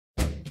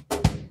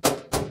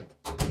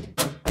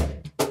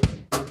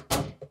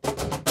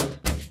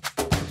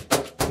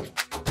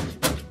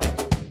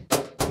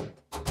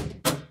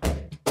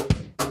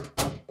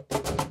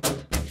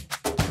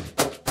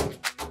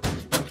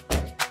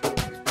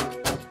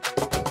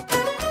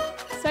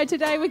So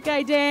today with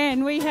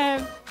Gayndah, we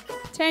have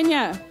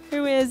Tanya,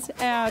 who is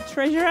our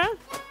treasurer,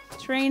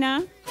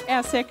 Trina,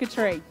 our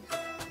secretary.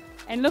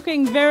 And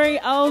looking very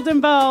old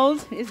and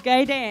bold is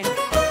Gayndah.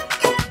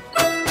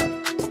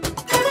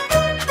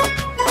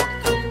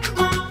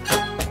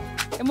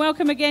 And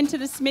welcome again to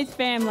the Smith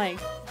family.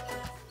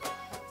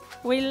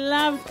 We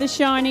love the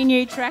shiny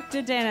new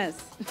tractor,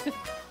 Dennis.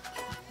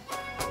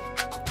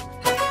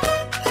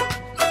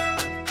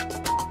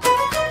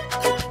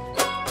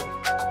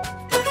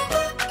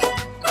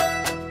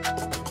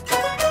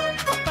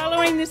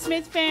 Following the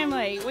Smith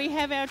family, we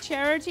have our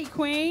charity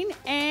queen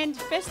and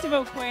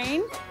festival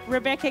queen,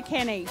 Rebecca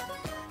Kenny.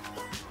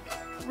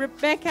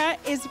 Rebecca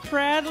is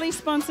proudly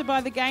sponsored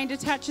by the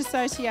Gayndah Touch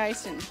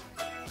Association.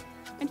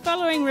 And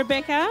following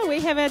Rebecca,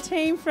 we have our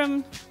team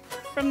from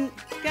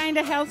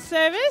Gayndah Health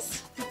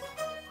Service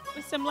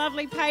with some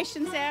lovely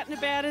patients out and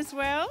about as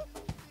well.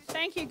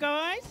 Thank you,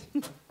 guys.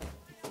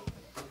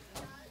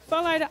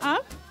 Followed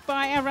up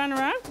by our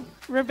runner-up,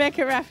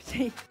 Rebecca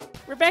Rafferty.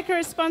 Rebecca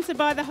is sponsored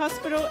by the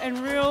Hospital and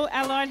Rural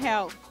Allied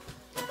Health.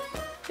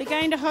 The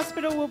Gayndah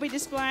Hospital will be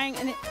displaying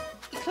an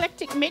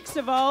eclectic mix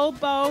of old,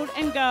 bold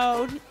and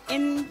gold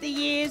in the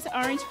year's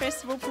Orange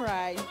Festival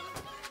Parade.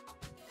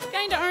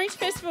 Gayndah Orange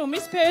Festival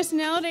Miss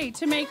Personality,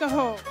 Tamika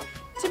Hall.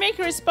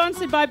 Tamika is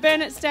sponsored by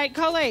Burnett State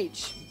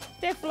College.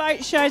 Their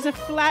float shows a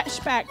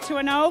flashback to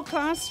an old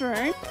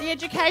classroom, the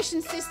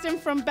education system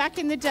from back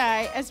in the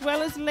day, as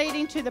well as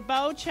leading to the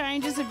bold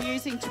changes of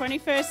using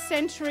 21st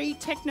century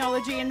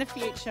technology in the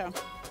future.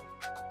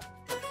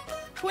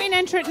 Queen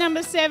entrant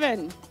number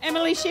 7,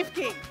 Emily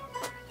Shifke.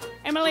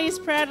 Emily is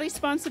proudly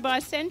sponsored by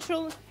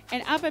Central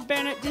and Upper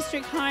Burnett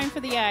District Home for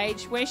the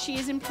Aged, where she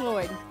is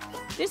employed.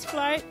 This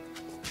float,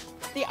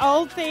 the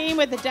old theme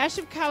with a dash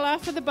of colour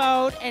for the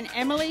bold, and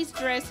Emily's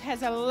dress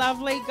has a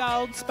lovely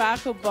gold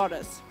sparkle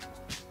bodice.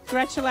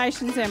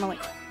 Congratulations, Emily.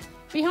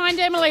 Behind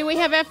Emily, we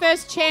have our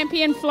first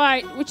champion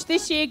float, which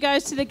this year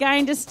goes to the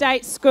Gayndah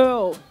State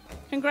School.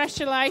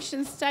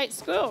 Congratulations, State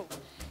School.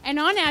 And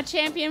on our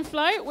champion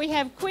float, we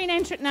have Queen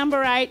entrant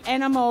number 8,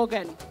 Anna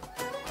Morgan.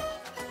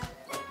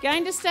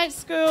 Gayndah State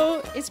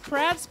School is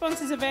proud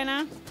sponsors of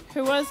Anna,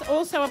 who was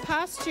also a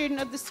past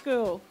student of the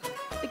school.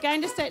 The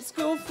Gayndah State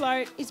School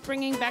float is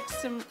bringing back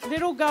some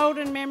little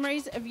golden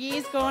memories of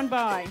years gone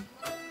by.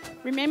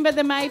 Remember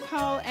the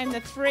maypole and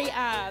the 3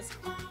 R's.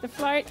 The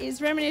float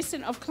is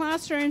reminiscent of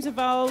classrooms of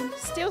old,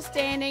 still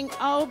standing,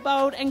 old,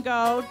 bold and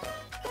gold.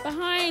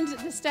 Behind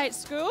the State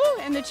School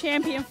and the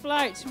champion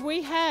float,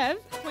 we have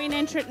Queen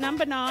entrant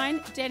number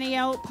 9,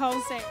 Danielle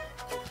Polsek.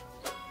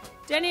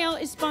 Danielle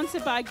is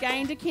sponsored by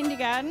Gayndah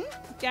Kindergarten.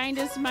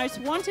 Gayndah's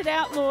most wanted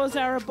outlaws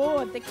are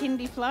aboard the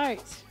Kindy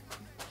float.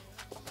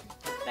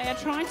 They are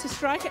trying to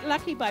strike it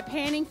lucky by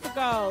panning for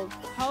gold.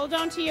 Hold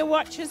on to your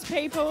watches,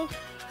 people,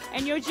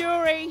 and your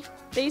jewellery.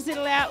 These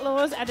little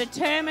outlaws are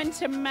determined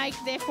to make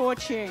their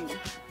fortune.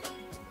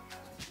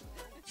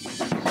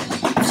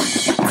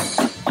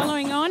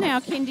 Following on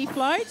our Kindy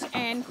float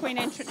and Queen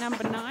entrant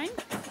number 9,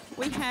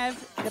 we have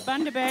the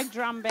Bundaberg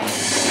Drum Band.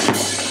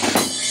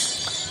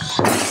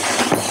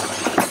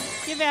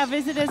 Give our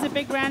visitors a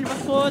big round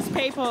of applause,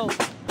 people.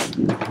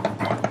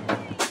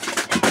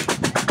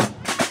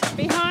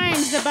 Behind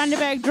the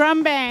Bundaberg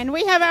Drum Band,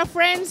 we have our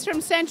friends from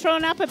Central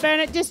and Upper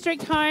Burnett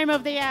District Home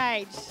of the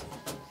Aged.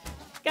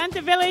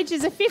 Gayndah Village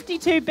is a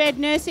 52-bed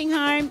nursing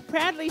home,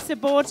 proudly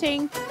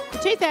supporting the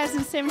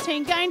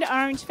 2017 Gayndah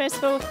Orange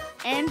Festival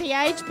and the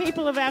aged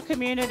people of our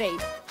community.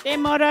 Their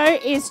motto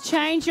is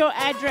change your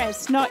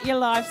address, not your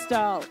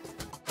lifestyle.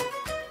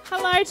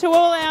 Hello to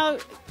all our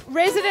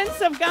residents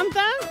of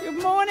Gayndah.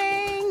 Good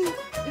morning.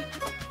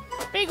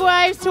 Big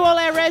waves to all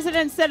our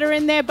residents that are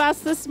in their bus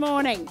this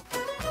morning.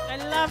 They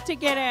love to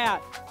get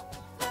out.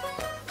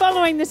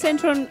 Following the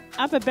Central and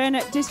Upper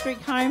Burnett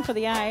District Home for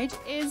the Aged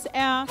is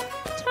our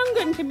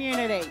Tongan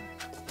community.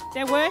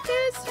 They're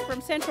workers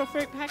from Central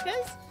Fruit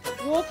Packers,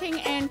 walking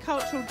and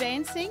cultural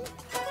dancing.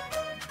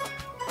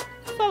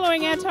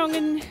 Following our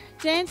Tongan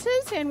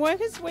dancers and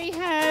workers, we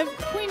have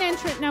Queen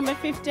entrant number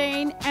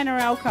 15, Anna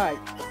Alcote.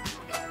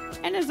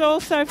 And is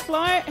also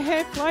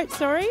her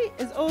float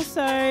is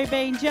also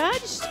being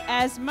judged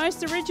as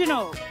most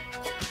original.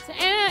 So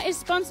Anna is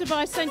sponsored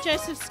by St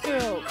Joseph's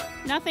School.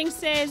 Nothing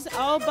says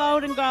old,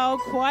 bold and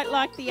gold quite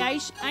like the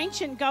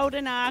ancient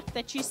golden ark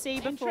that you see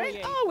before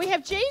you. Oh, we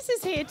have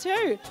Jesus here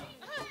too.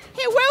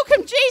 Here,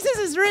 welcome, Jesus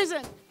is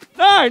risen.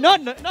 No,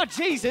 not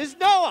Jesus,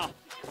 Noah.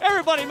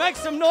 Everybody make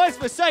some noise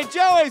for St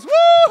Joey's.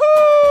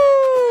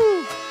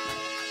 Woohoo!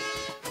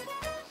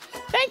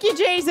 Thank you,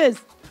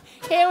 Jesus.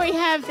 Here we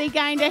have the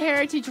Gayndah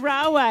Heritage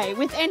Railway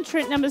with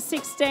entrant number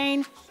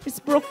 16, Miss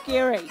Brooke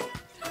Geary.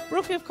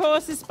 Brooke, of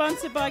course, is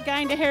sponsored by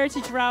Gayndah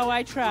Heritage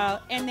Railway Trail,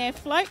 and their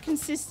float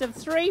consists of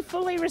 3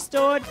 fully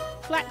restored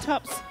flat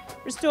tops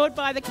restored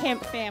by the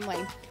Kemp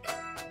family.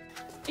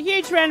 A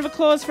huge round of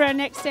applause for our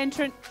next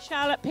entrant,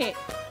 Charlotte Pitt.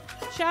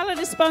 Charlotte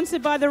is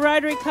sponsored by the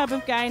Rotary Club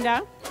of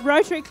Gayndah.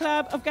 Rotary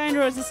Club of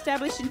Gayndah was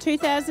established in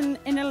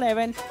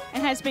 2011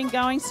 and has been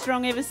going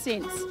strong ever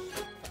since.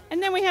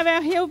 And then we have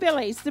our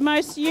Hillbillies, the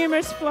most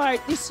humorous float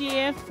this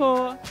year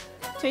for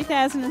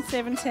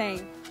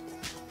 2017.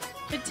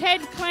 The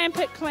Ted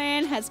Clampett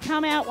clan has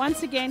come out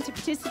once again to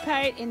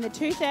participate in the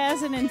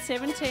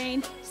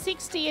 2017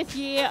 60th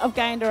year of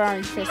Gayndah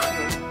Orange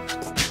Festival.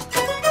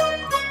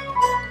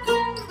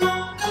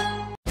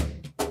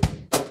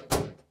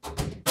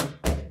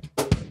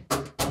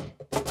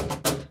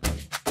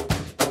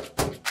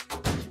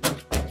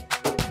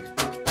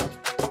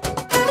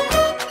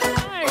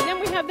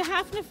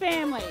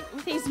 Family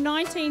with his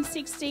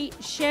 1960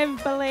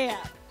 Chev Belair,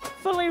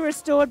 fully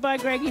restored by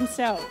Greg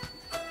himself.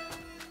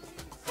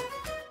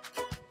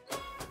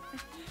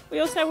 We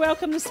also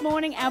welcome this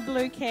morning our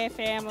Blue Care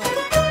family.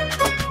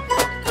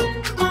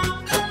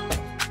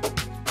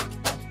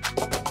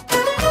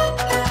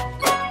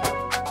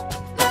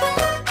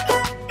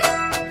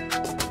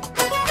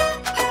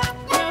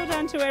 Well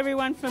done to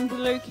everyone from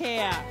Blue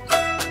Care.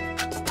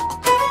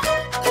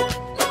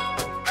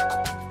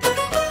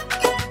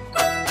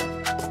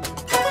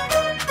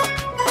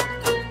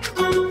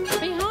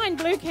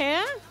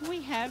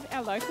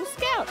 Our local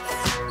scouts.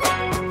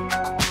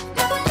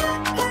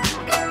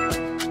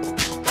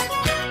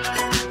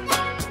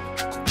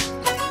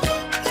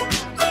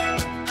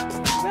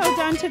 Well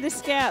done to the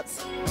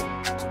scouts.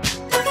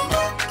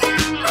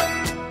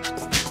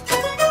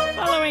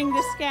 Following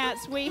the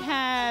scouts, we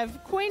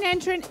have Queen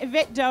Entrant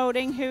Yvette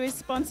Dolding, who is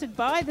sponsored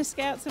by the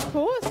scouts, of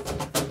course.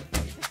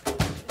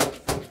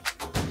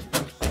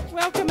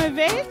 Welcome,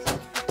 Yvette.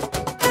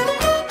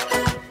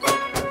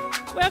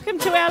 Welcome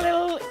to our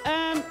little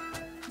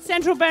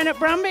Central Burnett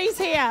Brumbies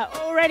here,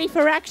 all ready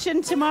for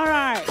action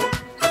tomorrow.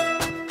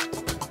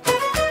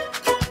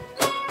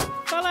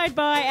 Followed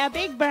by our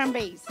big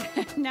Brumbies,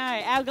 no,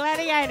 our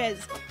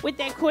Gladiators, with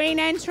their Queen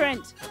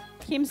Entrant,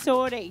 Kim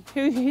Sordy,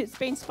 who has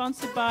been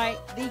sponsored by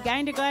the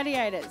Gayndah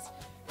Gladiators.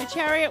 The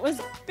chariot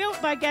was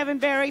built by Gavin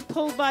Berry,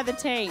 pulled by the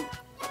team.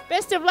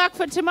 Best of luck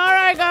for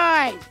tomorrow,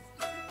 guys.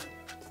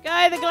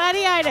 Go the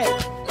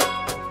Gladiators.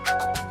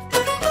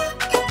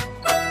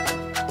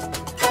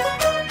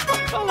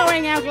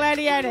 Following our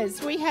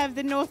Gladiators, we have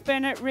the North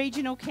Burnett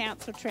Regional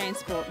Council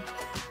Transport.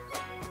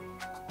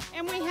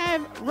 And we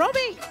have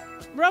Robbie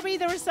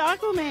the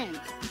Recycle Man.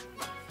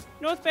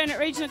 North Burnett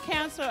Regional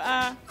Council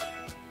are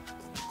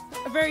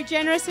very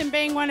generous in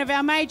being one of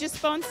our major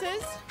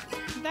sponsors.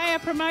 They are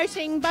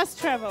promoting bus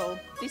travel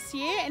this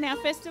year in our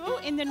festival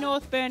in the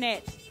North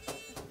Burnett.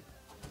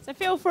 So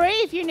feel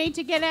free, if you need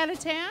to get out of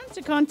town,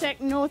 to contact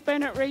North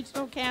Burnett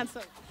Regional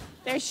Council.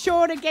 They're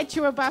sure to get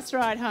you a bus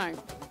ride home.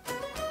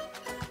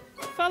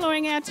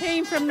 Following our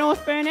team from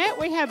North Burnett,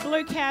 we have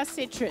Blue Cow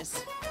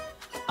Citrus.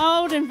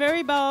 Old and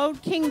very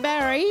bold King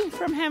Barry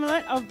from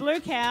Hamlet of Blue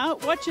Cow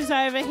watches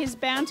over his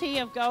bounty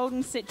of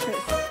golden citrus.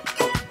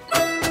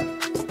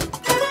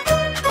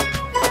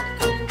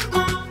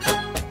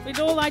 We'd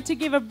all like to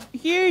give a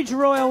huge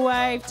royal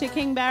wave to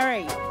King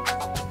Barry.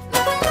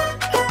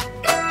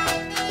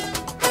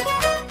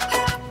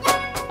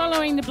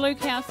 Following the Blue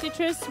Cow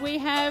Citrus, we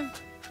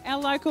have our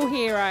local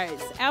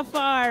heroes, our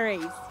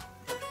fireys.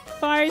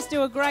 Fireys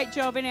do a great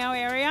job in our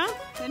area.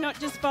 They're not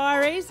just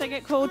fireys, they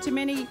get called to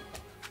many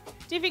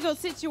difficult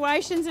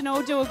situations and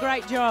all do a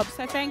great job.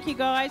 So thank you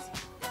guys.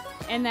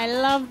 And they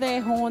love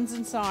their horns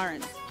and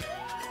sirens.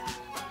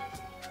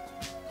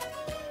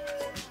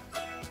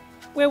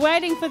 We're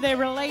waiting for the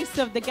release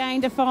of the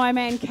Gayndah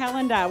Fireman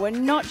calendar. We're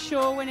not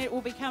sure when it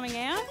will be coming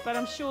out, but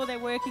I'm sure they're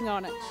working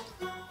on it.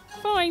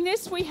 Following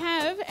this, we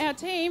have our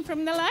team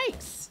from the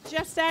lakes,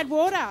 Just Add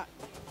Water.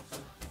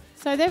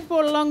 So they've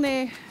brought along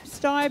their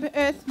Stibe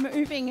earth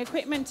moving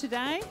equipment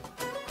today,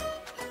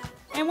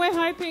 and we're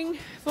hoping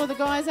for the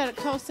guys out at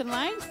Colston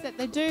Lakes that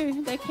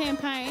their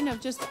campaign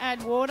of Just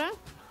Add Water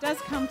does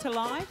come to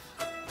life,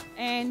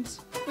 and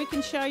we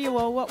can show you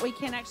all what we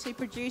can actually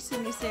produce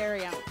in this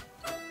area.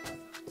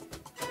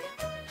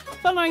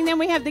 Following them,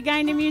 we have the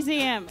Gayndah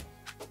Museum.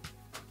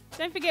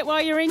 Don't forget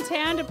while you're in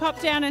town to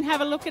pop down and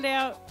have a look at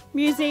our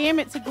museum.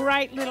 It's a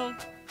great little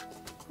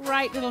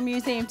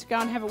museum to go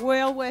and have a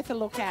well worth a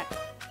look at.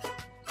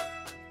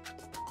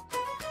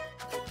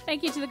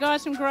 Thank you to the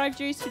guys from Grove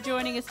Juice for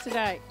joining us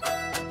today.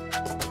 Then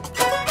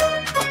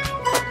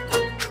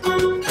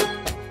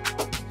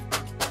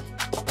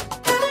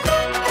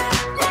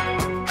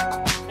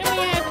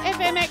we have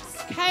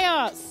FMX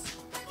Chaos.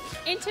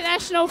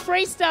 International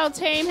freestyle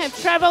team have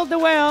travelled the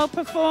world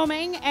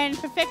performing and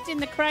perfecting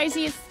the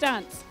craziest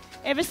stunts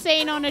ever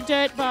seen on a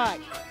dirt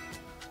bike.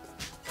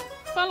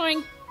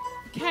 Following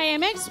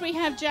KMX, we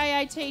have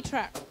JAT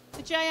Truck.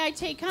 The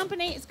JAT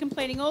company is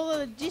completing all the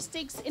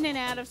logistics in and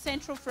out of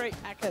Central Fruit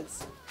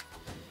Packers.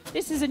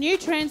 This is a new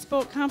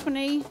transport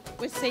company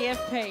with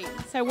CFP,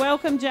 so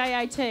welcome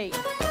JAT.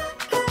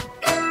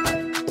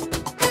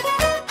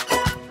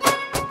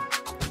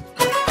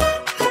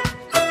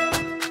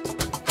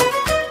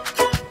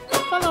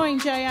 Following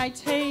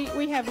JAT,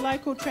 we have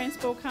local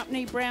transport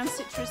company Brown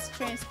Citrus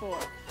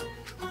Transport.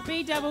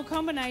 B-double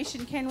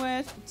combination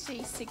Kenworth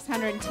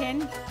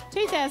T610,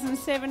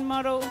 2007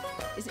 model,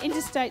 is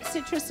interstate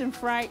citrus and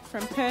freight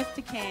from Perth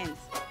to Cairns.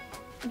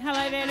 And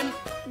hello there to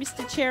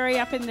Mr. Cherry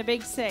up in the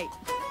big seat,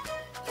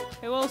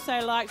 who also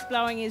likes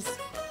blowing his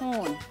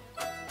horn.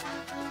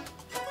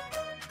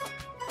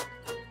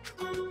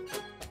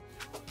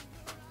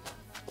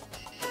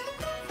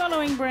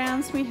 Following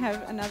Browns, we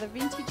have another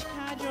vintage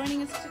car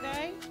joining us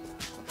today.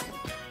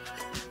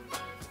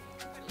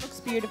 It looks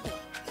beautiful.